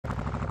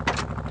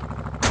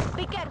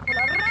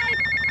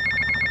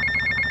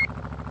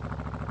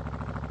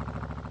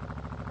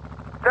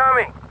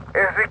Tommy,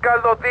 it's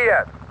Ricardo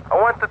Diaz. I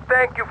want to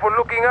thank you for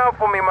looking out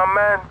for me, my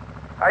man.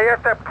 I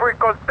asked that prick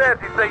Cortez,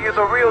 he said you're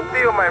the real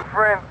deal, my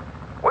friend.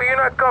 Will you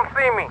not come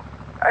see me?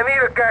 I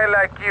need a guy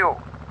like you.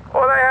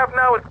 All I have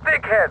now is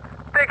dickheads.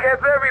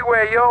 Dickheads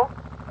everywhere, yo.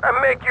 I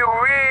make you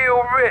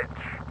real rich.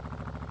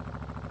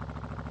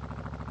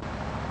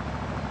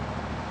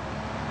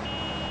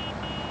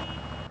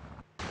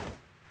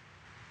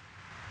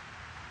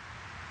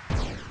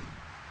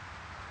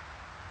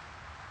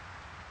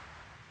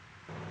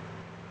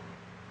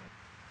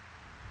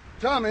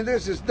 Tommy,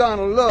 this is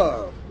Donald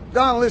Love.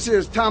 Donald, this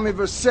is Tommy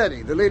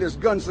Vercetti, the latest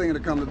gunslinger to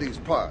come to these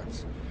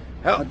parts.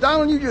 Now,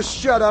 Donald, you just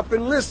shut up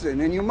and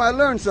listen, and you might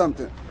learn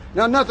something.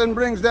 Now, nothing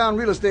brings down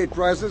real estate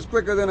prices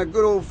quicker than a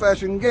good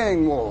old-fashioned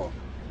gang war.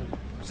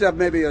 Except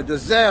maybe a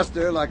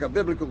disaster like a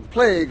biblical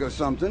plague or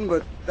something,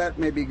 but that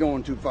may be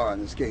going too far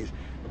in this case.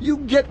 You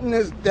getting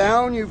this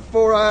down, you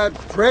four-eyed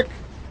prick?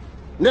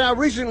 Now,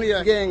 recently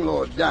a gang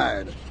lord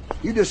died.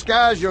 You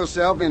disguise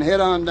yourself and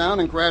head on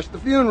down and crash the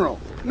funeral.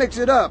 Mix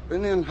it up,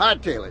 and then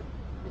hightail it.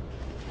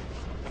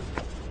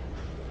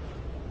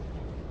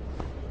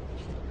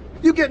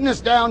 You getting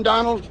this down,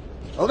 Donald?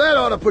 Well, that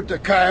ought to put the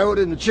coyote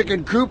in the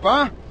chicken coop,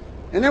 huh?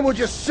 And then we'll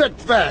just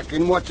sit back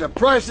and watch the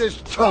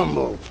prices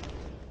tumble.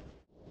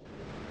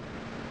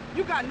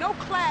 You got no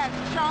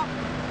class, chump.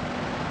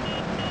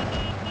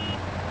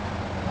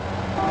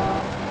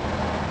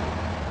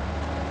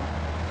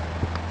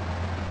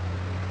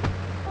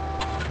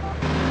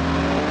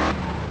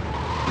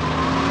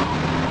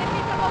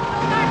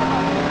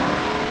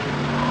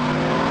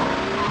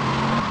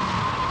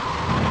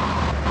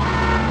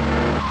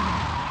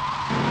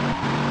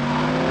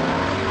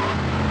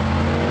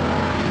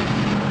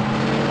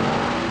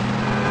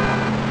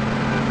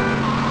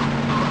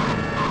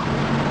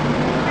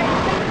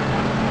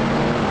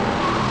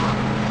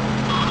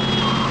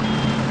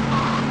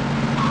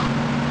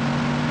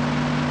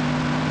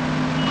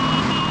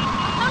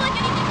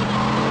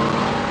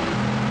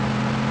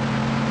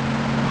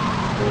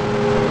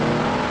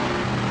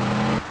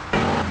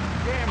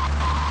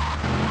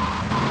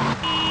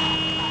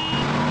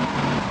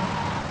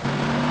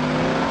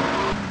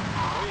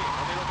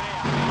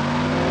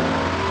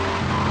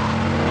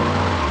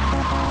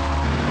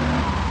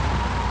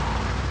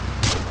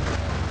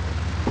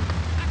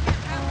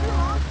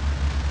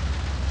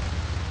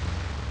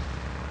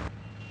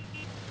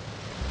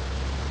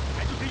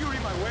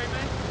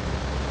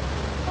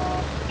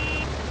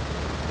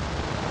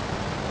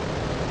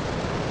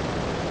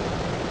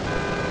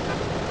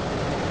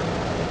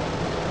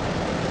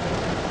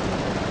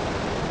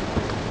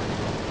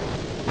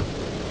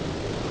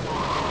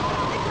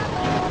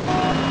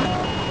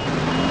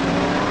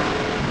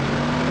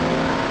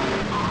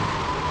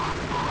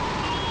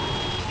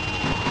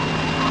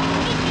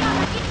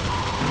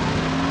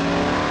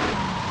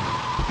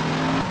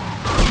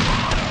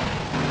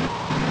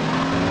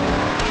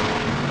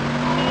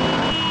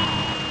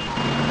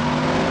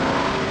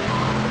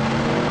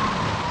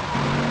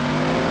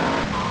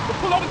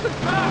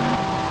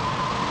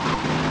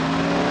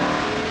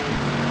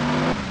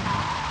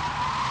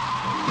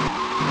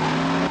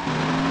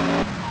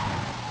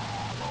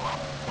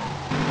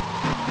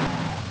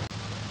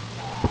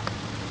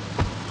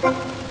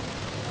 Thank you.